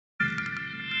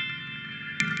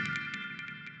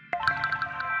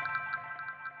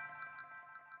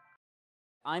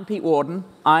I'm Pete Warden.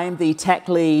 I'm the tech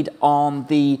lead on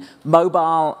the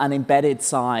mobile and embedded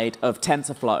side of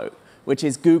Tensorflow, which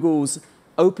is Google's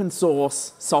open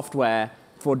source software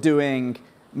for doing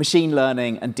machine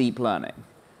learning and deep learning.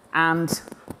 And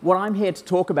what I'm here to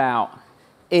talk about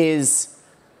is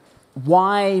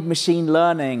why machine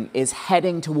learning is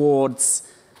heading towards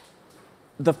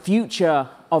the future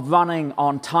of running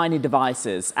on tiny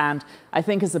devices. And I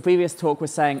think, as the previous talk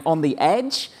was saying, on the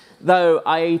edge, though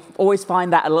I always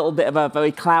find that a little bit of a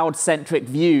very cloud-centric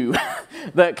view,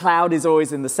 that cloud is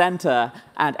always in the center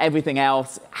and everything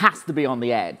else has to be on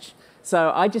the edge.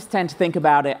 So I just tend to think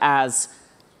about it as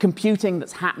computing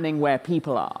that's happening where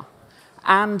people are.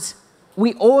 And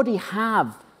we already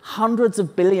have hundreds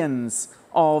of billions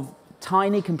of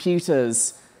tiny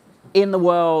computers in the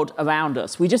world around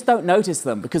us. We just don't notice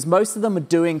them because most of them are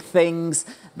doing things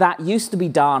that used to be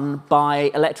done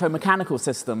by electromechanical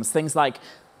systems, things like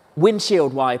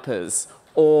windshield wipers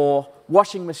or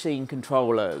washing machine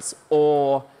controllers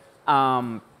or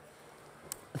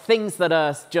things that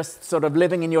are just sort of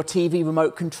living in your TV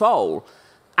remote control.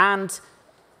 And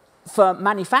for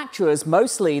manufacturers,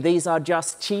 mostly these are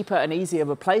just cheaper and easier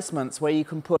replacements where you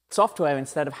can put software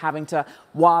instead of having to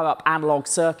wire up analog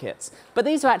circuits. But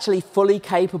these are actually fully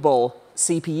capable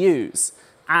CPUs,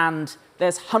 and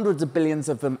there's hundreds of billions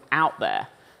of them out there.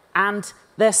 And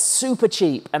they're super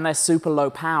cheap and they're super low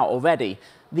power already.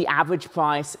 The average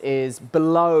price is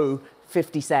below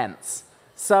 50 cents.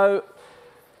 So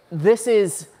this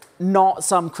is not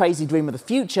some crazy dream of the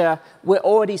future. We're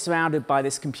already surrounded by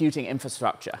this computing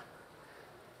infrastructure.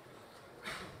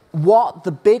 What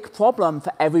the big problem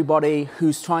for everybody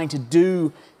who's trying to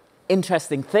do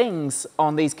interesting things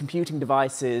on these computing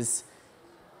devices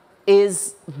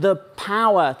is the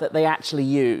power that they actually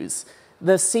use.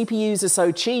 The CPUs are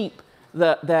so cheap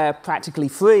that they're practically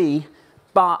free,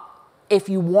 but if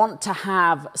you want to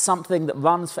have something that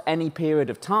runs for any period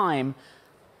of time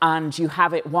and you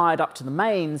have it wired up to the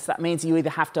mains, that means you either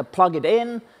have to plug it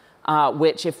in,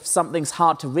 which if something's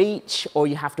hard to reach, or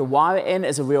you have to wire it in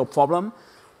is a real problem,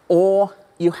 or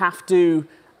you have to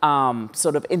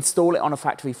sort of install it on a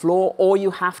factory floor, or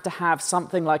you have to have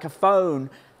something like a phone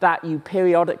that you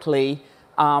periodically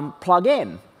plug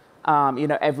in,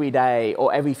 every day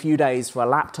or every few days for a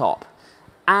laptop.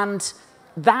 And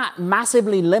that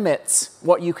massively limits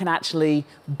what you can actually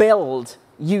build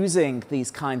using these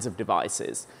kinds of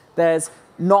devices. There's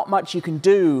not much you can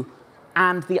do,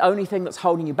 and the only thing that's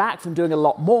holding you back from doing a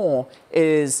lot more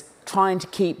is trying to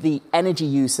keep the energy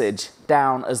usage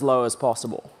down as low as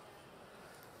possible.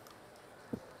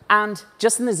 And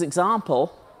just in this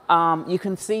example, you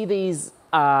can see these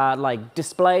like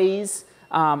displays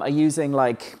are using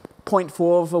like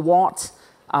 0.4 of a watt.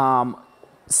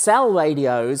 Cell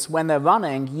radios, when they're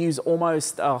running, use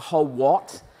almost a whole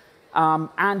watt.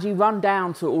 And you run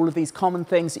down through all of these common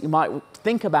things that you might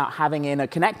think about having in a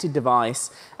connected device,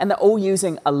 and they're all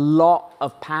using a lot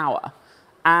of power.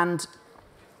 And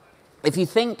if you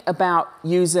think about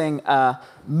using a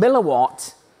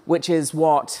milliwatt, which is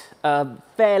what a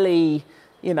fairly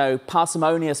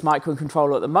parsimonious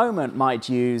microcontroller at the moment might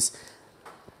use,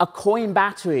 a coin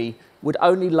battery would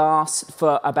only last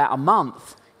for about a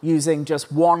month using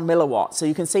just 1 milliwatt. So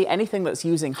you can see anything that's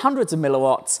using hundreds of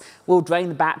milliwatts will drain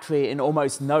the battery in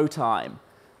almost no time.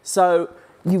 So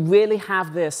you really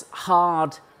have this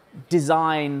hard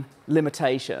design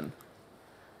limitation.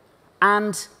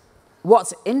 And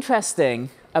what's interesting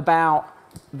about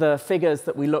the figures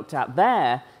that we looked at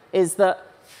there is that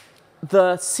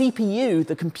the CPU,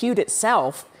 the compute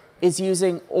itself, is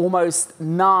using almost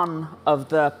none of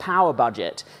the power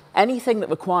budget. Anything that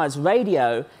requires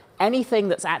radio, anything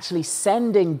that's actually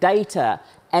sending data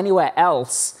anywhere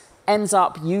else ends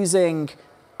up using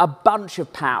a bunch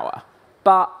of power.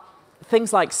 But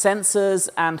things like sensors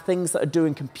and things that are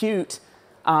doing compute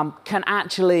can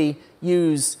actually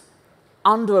use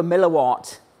under a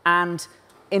milliwatt, and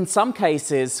in some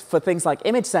cases, for things like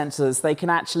image sensors, they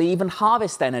can actually even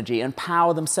harvest energy and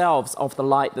power themselves off the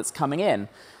light that's coming in.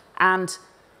 And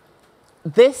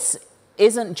this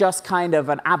isn't just kind of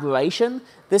an aberration.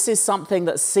 This is something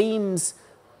that seems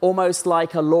almost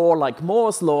like a law like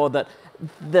Moore's law, that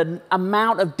the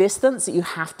amount of distance that you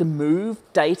have to move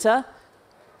data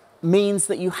means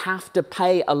that you have to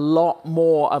pay a lot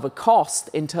more of a cost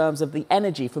in terms of the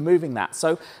energy for moving that.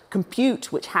 So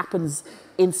compute, which happens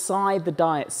inside the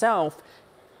die itself,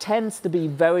 tends to be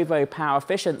very, very power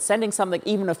efficient. Sending something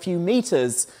even a few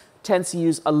meters tends to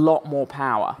use a lot more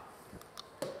power.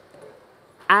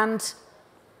 And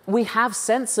we have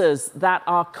sensors that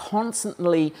are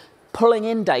constantly pulling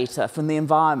in data from the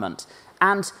environment,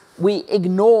 and we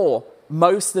ignore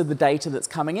most of the data that's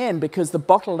coming in, because the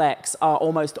bottlenecks are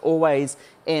almost always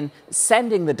in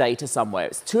sending the data somewhere.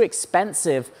 It's too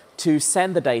expensive to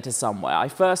send the data somewhere. I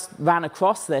first ran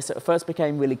across this, it first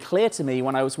became really clear to me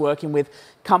when I was working with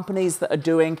companies that are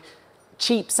doing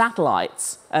cheap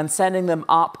satellites and sending them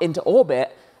up into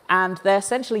orbit, and they're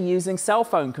essentially using cell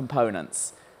phone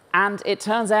components. And it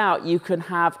turns out you can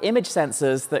have image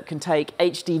sensors that can take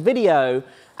HD video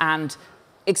and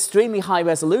extremely high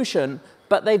resolution,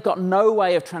 but they've got no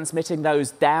way of transmitting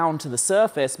those down to the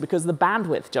surface because the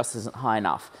bandwidth just isn't high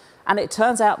enough. And it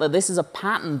turns out that this is a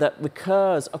pattern that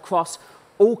recurs across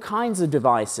all kinds of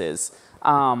devices,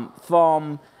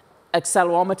 from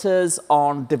accelerometers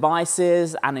on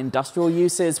devices and industrial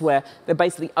uses where they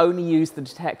basically only use to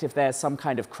detect if there's some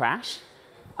kind of crash,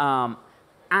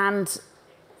 and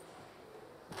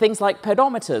things like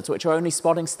pedometers, which are only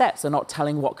spotting steps, they're not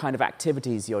telling what kind of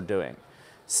activities you're doing.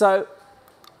 So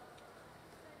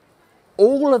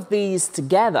all of these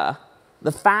together,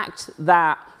 the fact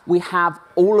that we have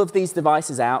all of these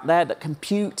devices out there, that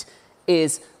compute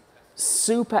is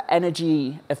super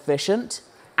energy efficient,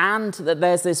 and that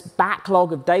there's this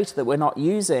backlog of data that we're not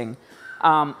using,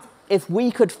 if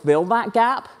we could fill that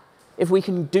gap, if we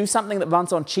can do something that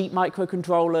runs on cheap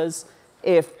microcontrollers,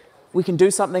 if we can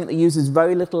do something that uses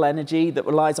very little energy, that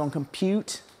relies on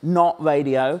compute, not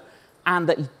radio, and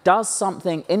that does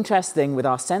something interesting with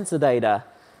our sensor data,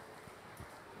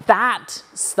 that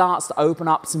starts to open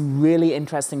up some really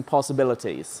interesting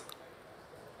possibilities.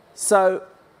 So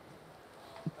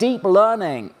deep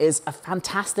learning is a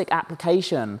fantastic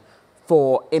application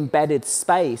for embedded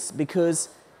space because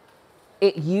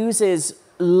it uses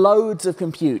loads of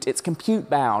compute. It's compute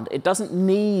bound. It doesn't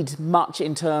need much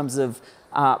in terms of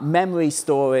memory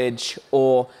storage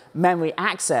or memory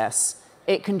access.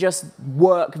 It can just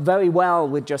work very well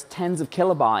with just tens of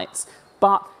kilobytes,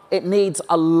 but it needs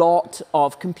a lot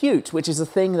of compute, which is a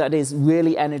thing that is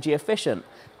really energy efficient.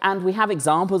 And we have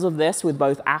examples of this with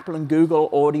both Apple and Google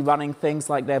already running things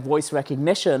like their voice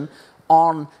recognition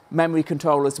on memory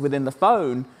controllers within the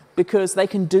phone, because they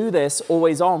can do this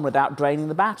always on without draining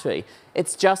the battery.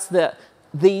 It's just that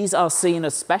these are seen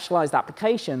as specialized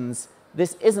applications.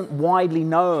 This isn't widely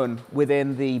known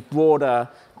within the broader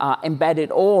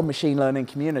embedded or machine learning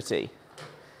community.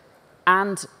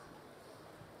 And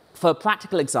for a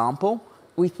practical example,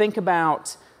 we think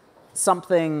about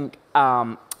something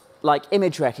like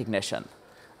image recognition.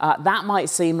 That might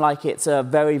seem like it's a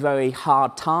very, very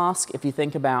hard task if you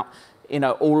think about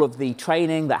all of the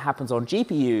training that happens on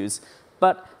GPUs.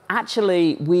 But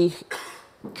actually, we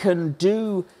can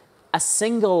do a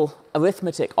single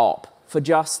arithmetic op for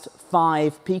just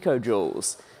 5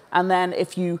 picojoules. And then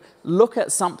if you look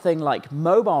at something like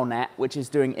MobileNet, which is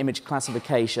doing image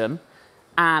classification,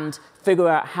 and figure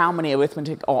out how many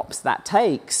arithmetic ops that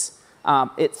takes,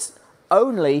 it's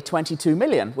only 22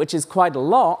 million, which is quite a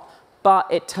lot. But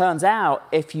it turns out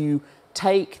if you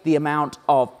take the amount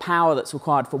of power that's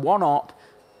required for one op,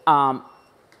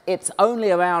 it's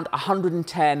only around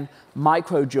 110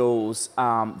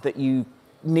 microjoules that you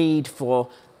need for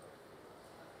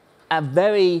a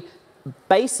very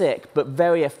basic but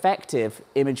very effective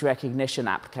image recognition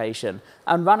application.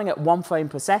 And running at 1 frame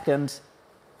per second,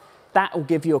 that will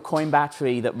give you a coin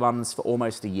battery that runs for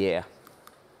almost a year.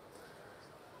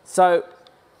 So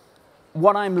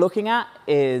what I'm looking at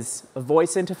is a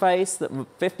voice interface that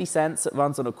 50 cents that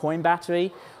runs on a coin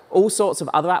battery, all sorts of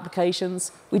other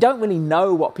applications. We don't really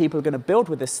know what people are going to build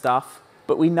with this stuff,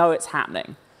 but we know it's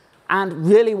happening. And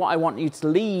really what I want you to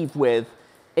leave with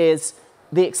is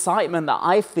the excitement that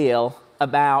I feel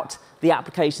about the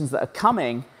applications that are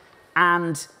coming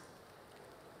and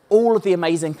all of the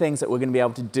amazing things that we're going to be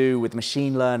able to do with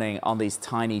machine learning on these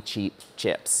tiny, cheap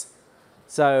chips.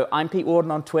 So I'm Pete Warden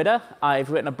on Twitter. I've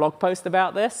written a blog post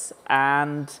about this,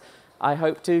 and I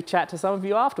hope to chat to some of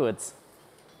you afterwards.